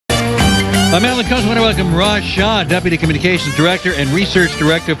I'm Alan Coase. I want to welcome Raj Shah, Deputy Communications Director and Research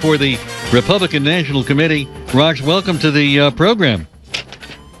Director for the Republican National Committee. Raj, welcome to the program.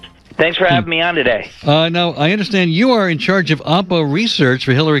 Thanks for having me on today. Now, I understand you are in charge of Oppo research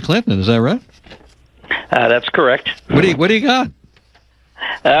for Hillary Clinton. Is that right? That's correct. What do you got?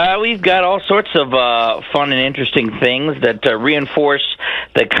 We've got all sorts of fun and interesting things that reinforce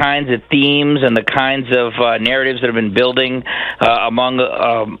the kinds of themes and the kinds of narratives that have been building among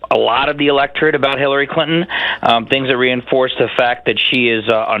a lot of the electorate about Hillary Clinton. Things that reinforce the fact that she is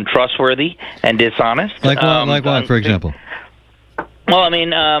untrustworthy and dishonest. Like what, for example? Well, I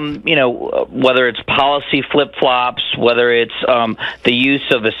mean, whether it's policy flip-flops, whether it's the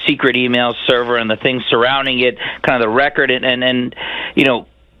use of a secret email server and the things surrounding it, kind of the record, and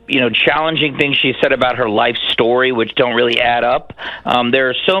challenging things she said about her life story, which don't really add up.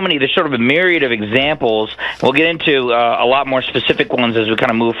 There's sort of a myriad of examples. We'll get into a lot more specific ones as we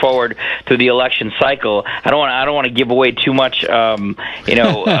kind of move forward through the election cycle. I don't want to give away too much, right out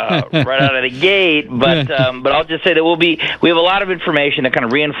of the gate, but I'll just say that we have a lot of information that kind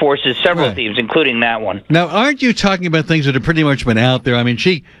of reinforces several themes, including that one. Now, aren't you talking about things that have pretty much been out there? I mean,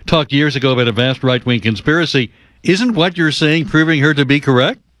 she talked years ago about a vast right-wing conspiracy. Isn't what you're saying proving her to be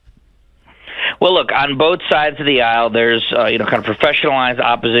correct? Well, look, on both sides of the aisle, there's kind of professionalized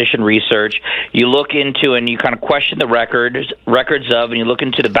opposition research. You look into and you kind of question the records of, and you look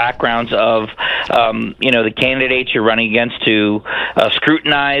into the backgrounds of, the candidates you're running against to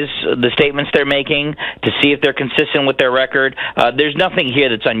scrutinize the statements they're making, to see if they're consistent with their record. There's nothing here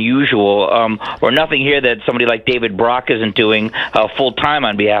that's unusual, or nothing here that somebody like David Brock isn't doing full time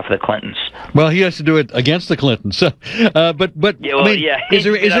on behalf of the Clintons. Well, he has to do it against the Clintons. So, is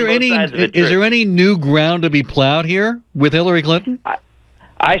there any new ground to be plowed here with Hillary Clinton?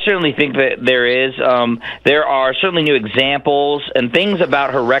 I certainly think that there is. There are certainly new examples and things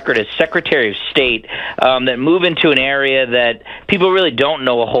about her record as Secretary of State that move into an area that people really don't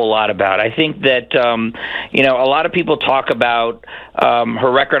know a whole lot about. I think that, a lot of people talk about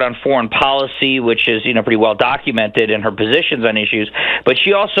her record on foreign policy, which is, pretty well documented, and her positions on issues. But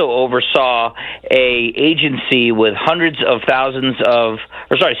she also oversaw a agency with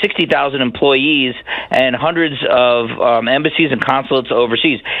 60,000 employees and hundreds of embassies and consulates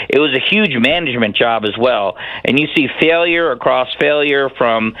overseas. It was a huge management job as well. And you see failure across failure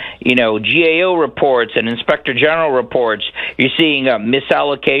from, GAO reports and Inspector General reports. You're seeing a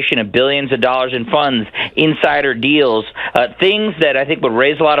misallocation of billions of dollars in funds, insider deals, things that I think would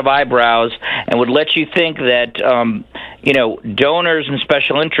raise a lot of eyebrows and would let you think that, donors and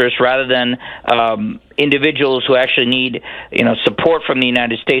special interests rather than individuals who actually need, support from the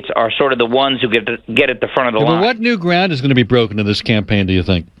United States are sort of the ones who get at the front of the line. But what new ground is going to be broken in this campaign, do you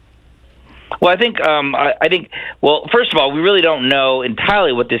think? Well, I think, first of all, we really don't know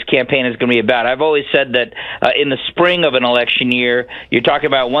entirely what this campaign is going to be about. I've always said that in the spring of an election year, you're talking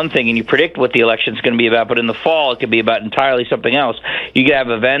about one thing and you predict what the election is going to be about, but in the fall, it could be about entirely something else. You could have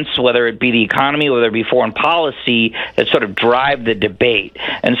events, whether it be the economy, whether it be foreign policy, that sort of drive the debate.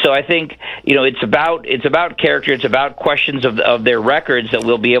 And so I think, it's about character, it's about questions of their records that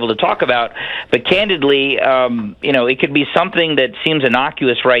we'll be able to talk about. But candidly, it could be something that seems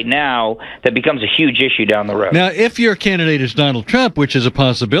innocuous right now that becomes a huge issue down the road. Now, if your candidate is Donald Trump, which is a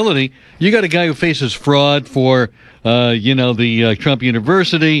possibility, you got a guy who faces fraud for, the Trump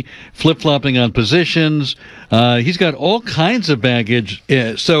University, flip-flopping on positions. He's got all kinds of baggage.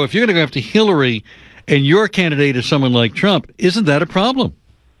 So if you're going to go after Hillary and your candidate is someone like Trump, isn't that a problem?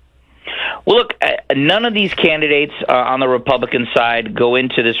 Well, look, none of these candidates on the Republican side go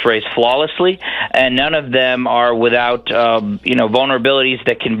into this race flawlessly, and none of them are without, vulnerabilities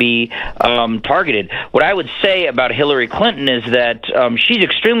that can be targeted. What I would say about Hillary Clinton is that she's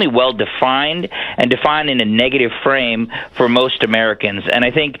extremely well-defined and defined in a negative frame for most Americans. And I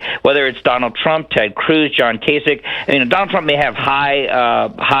think whether it's Donald Trump, Ted Cruz, John Kasich, Donald Trump may have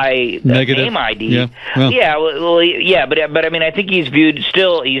high name ID. Yeah, but I think he's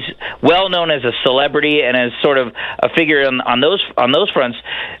well known as a celebrity and as sort of a figure on those fronts.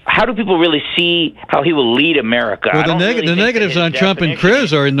 How do people really see how he will lead America? Well, the negatives on Trump and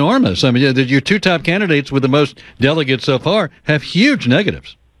Cruz are enormous. I mean, your two top candidates with the most delegates so far have huge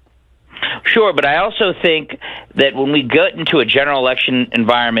negatives. Sure, but I also think that when we get into a general election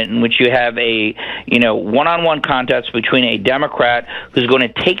environment in which you have a, one-on-one contest between a Democrat who's going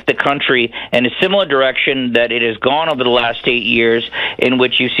to take the country in a similar direction that it has gone over the last 8 years, in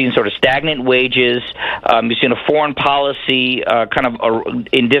which you've seen sort of stagnant wages, you've seen a foreign policy kind of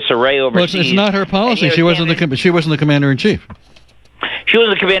in disarray overseas. Well, it's not her policy. She wasn't the commander-in-chief. She was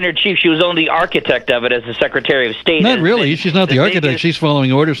the commander-in-chief. She was only the architect of it as the Secretary of State. Not really. She's not the architect. She's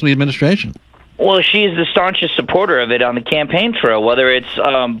following orders from the administration. Well, she's the staunchest supporter of it on the campaign trail, whether it's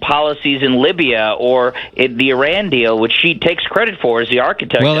policies in Libya or the Iran deal, which she takes credit for as the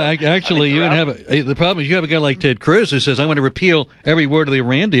architect. Well, actually, you have the problem is you have a guy like Ted Cruz who says, I want to repeal every word of the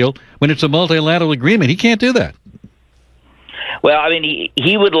Iran deal when it's a multilateral agreement. He can't do that. Well, I mean,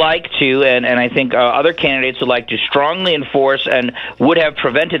 he would like to, and I think other candidates would like to strongly enforce and would have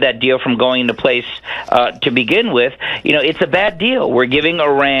prevented that deal from going into place to begin with. You know, it's a bad deal. We're giving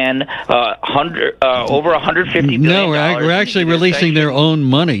Iran over $150 billion. No, we're actually releasing their own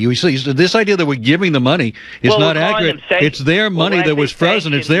money. You see, this idea that we're giving the money is not accurate. It's their money that was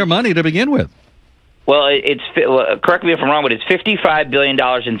frozen. It's their money to begin with. Well, correct me if I'm wrong, but it's $55 billion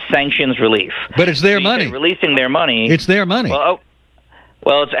in sanctions relief. But it's their money. Releasing their money. It's their money. Well,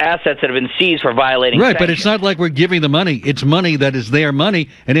 it's assets that have been seized for violating sanctions. Right, but it's not like we're giving the money. It's money that is their money,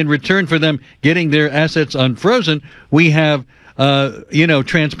 and in return for them getting their assets unfrozen, we have,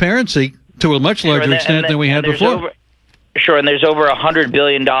 transparency to a much larger extent than we had before. Sure, and there's over $100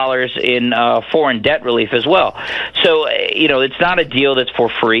 billion in foreign debt relief as well. So, it's not a deal that's for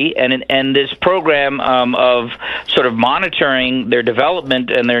free. And this program of sort of monitoring their development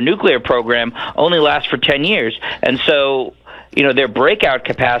and their nuclear program only lasts for 10 years. And so, their breakout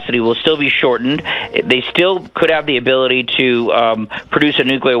capacity will still be shortened. They still could have the ability to produce a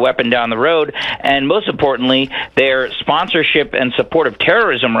nuclear weapon down the road. And most importantly, their sponsorship and support of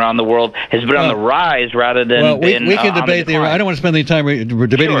terrorism around the world has been on the rise rather than we can debate the Iran. I don't want to spend any time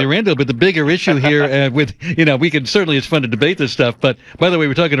debating the Iran deal, but the bigger issue here we can certainly, it's fun to debate this stuff. But by the way,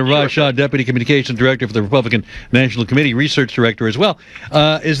 we're talking to Raj Shah, Deputy Communications Director for the Republican National Committee, Research Director as well,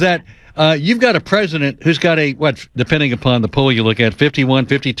 is that you've got a president who's got depending upon the poll you look at, 51,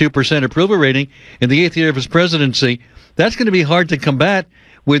 52% approval rating in the 8th year of his presidency. That's going to be hard to combat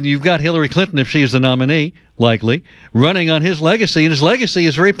when you've got Hillary Clinton, if she is the nominee, likely, running on his legacy. And his legacy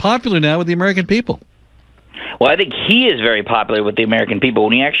is very popular now with the American people. Well, I think he is very popular with the American people.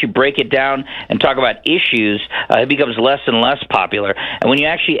 When you actually break it down and talk about issues, it becomes less and less popular. And when you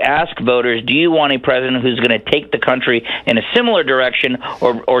actually ask voters, do you want a president who's going to take the country in a similar direction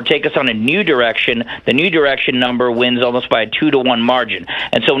or take us on a new direction, the new direction number wins almost by a 2-to-1 margin.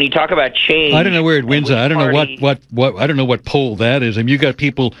 And so when you talk about change... I don't know where it wins. I don't know what I don't know what poll that is. I mean, you got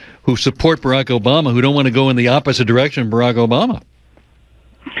people who support Barack Obama who don't want to go in the opposite direction of Barack Obama.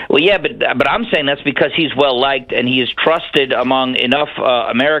 Well, yeah, but I'm saying that's because he's well-liked and he is trusted among enough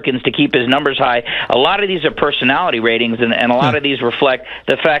Americans to keep his numbers high. A lot of these are personality ratings, and a lot of these reflect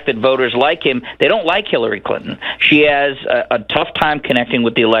the fact that voters like him. They don't like Hillary Clinton. She has a tough time connecting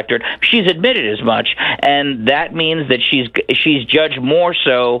with the electorate. She's admitted as much, and that means that she's judged more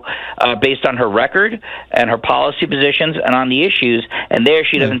so based on her record and her policy positions and on the issues, and there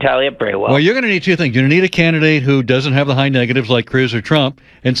she doesn't tally up very well. Well, you're going to need two things. You're going to need a candidate who doesn't have the high negatives like Cruz or Trump,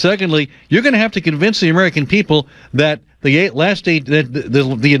 and secondly, you're going to have to convince the American people that the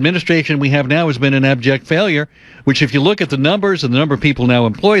administration we have now has been an abject failure, which if you look at the numbers and the number of people now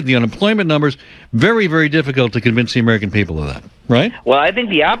employed, the unemployment numbers, very, very difficult to convince the American people of that, right? Well, I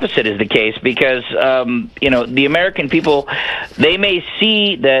think the opposite is the case because, the American people, they may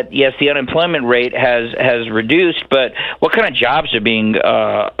see that, yes, the unemployment rate has reduced, but what kind of jobs are being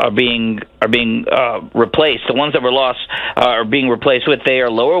replaced? The ones that were lost are being replaced with, they are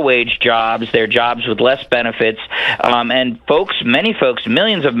lower wage jobs, they're jobs with less benefits, and many folks,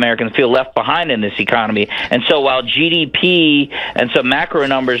 millions of Americans feel left behind in this economy. And so while GDP and some macro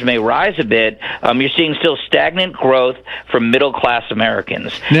numbers may rise a bit, you're seeing still stagnant growth for middle-class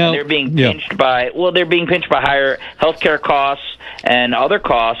Americans. Now, and they're being pinched by higher healthcare costs and other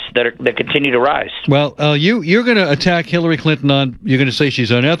costs that continue to rise. Well, you're going to attack Hillary Clinton you're going to say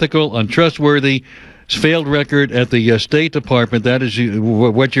she's unethical, untrustworthy, failed record at the State Department. That is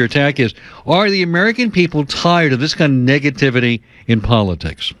what your attack is. Are the American people tired of this kind of negativity in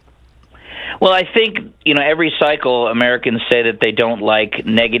politics? Well, I think, every cycle Americans say that they don't like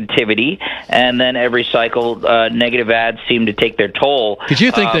negativity, and then every cycle negative ads seem to take their toll. Because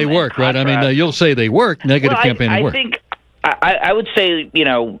you think they work, right? I mean, you'll say they work, negative campaigning work. I would say,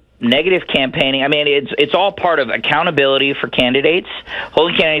 negative campaigning. I mean, it's all part of accountability for candidates,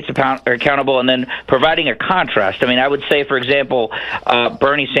 holding candidates accountable, and then providing a contrast. I mean, I would say, for example,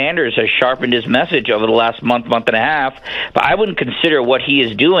 Bernie Sanders has sharpened his message over the last month and a half, but I wouldn't consider what he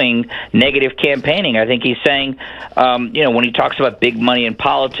is doing negative campaigning. I think he's saying, when he talks about big money in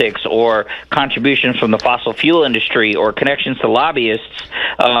politics or contributions from the fossil fuel industry or connections to lobbyists,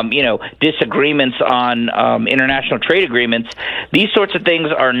 disagreements on international trade agreements, these sorts of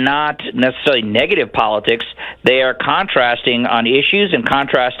things are not not necessarily negative politics. They are contrasting on issues and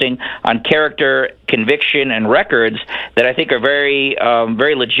contrasting on character, conviction, and records that I think are very,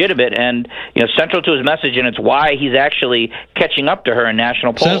 very legitimate and central to his message, and it's why he's actually catching up to her in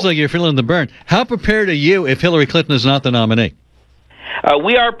national polls. Sounds like you're feeling the burn. How prepared are you if Hillary Clinton is not the nominee?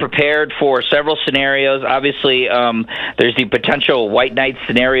 We are prepared for several scenarios. Obviously, there's the potential white knight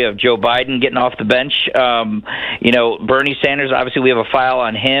scenario of Joe Biden getting off the bench. Bernie Sanders, obviously, we have a file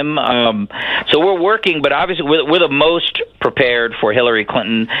on him. So we're working, but obviously we're the most prepared for Hillary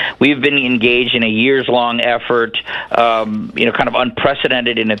Clinton. We've been engaged in a years-long effort, kind of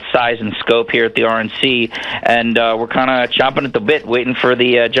unprecedented in its size and scope here at the RNC, and we're kind of chomping at the bit, waiting for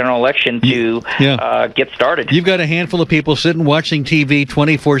the general election to get started. You've got a handful of people sitting watching TV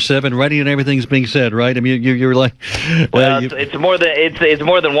 24/7, writing and everything's being said, right? I mean, you're like, it's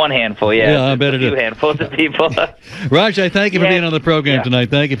more than one handful. Yeah, I bet it is. A few handfuls of people. Raj, I thank you for being on the program tonight.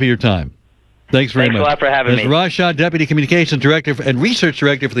 Thank you for your time. Thanks very much. Thanks a lot for having me. Raj Shah, Deputy Communications Director and Research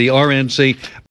Director for the RNC.